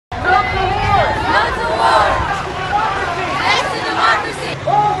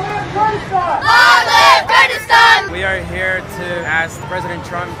President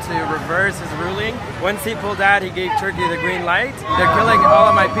Trump to reverse his ruling. Once he pulled out, he gave Turkey the green light. They're killing all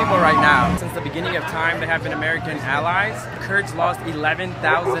of my people right now. Since the beginning of time, they have been American allies. Kurds lost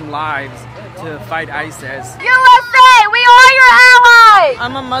 11,000 lives to fight ISIS. USA, we are your allies!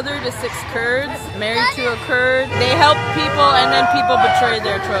 I'm a mother to 6 Kurds, married to a Kurd. They help people and then people betray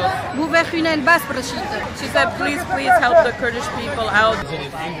their trust. She said, please help the Kurdish people out. Is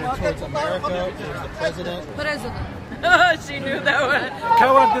it anger towards America, towards the president? She knew that one.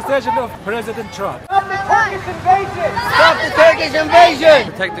 Current decision of President Trump. Stop the Turkish invasion! Stop the Turkish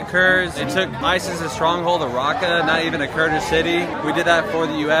invasion! Protect the Kurds. They took ISIS's stronghold of Raqqa, not even a Kurdish city. We did that for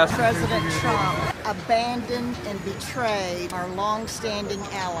the U.S. President Trump abandoned and betrayed our long-standing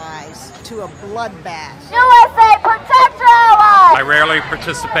allies to a bloodbath. USA, protect your allies! I rarely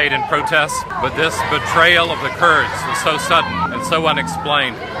participate in protests, but this betrayal of the Kurds was so sudden and so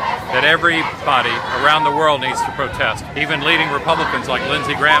unexplained that everybody around the world needs to protest. Even leading Republicans like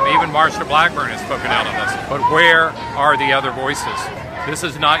Lindsey Graham, even Marsha Blackburn has spoken out on this. But where are the other voices? This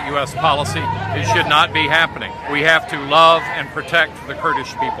is not U.S. policy. It should not be happening. We have to love and protect the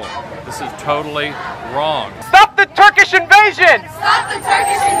Kurdish people. This is totally wrong. Stop the Turkish invasion! Stop the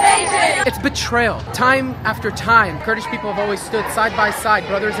Turkish invasion! It's betrayal. Time after time, Kurdish people have always stood side by side,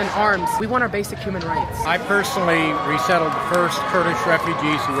 brothers in arms. We want our basic human rights. I personally resettled the first Kurdish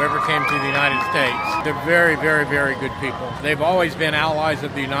refugees who ever came to the United States. They're very, very, very good people. They've always been allies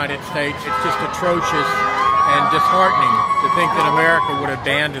of the United States. It's just atrocious and disheartening to think that America would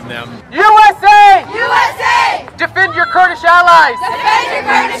abandon them. USA! USA! Defend your Kurdish allies! Defend your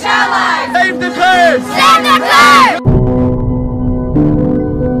Kurdish allies! Save the Kurds! Save the Kurds!